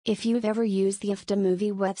If you've ever used the Afdah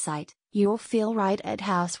movie website, you'll feel right at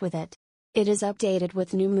house with it. It is updated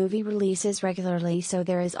with new movie releases regularly, so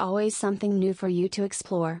there is always something new for you to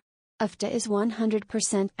explore. Afdah is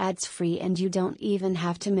 100% ads-free and you don't even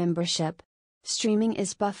have to membership. Streaming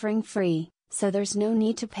is buffering free, so there's no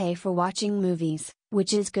need to pay for watching movies,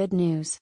 which is good news.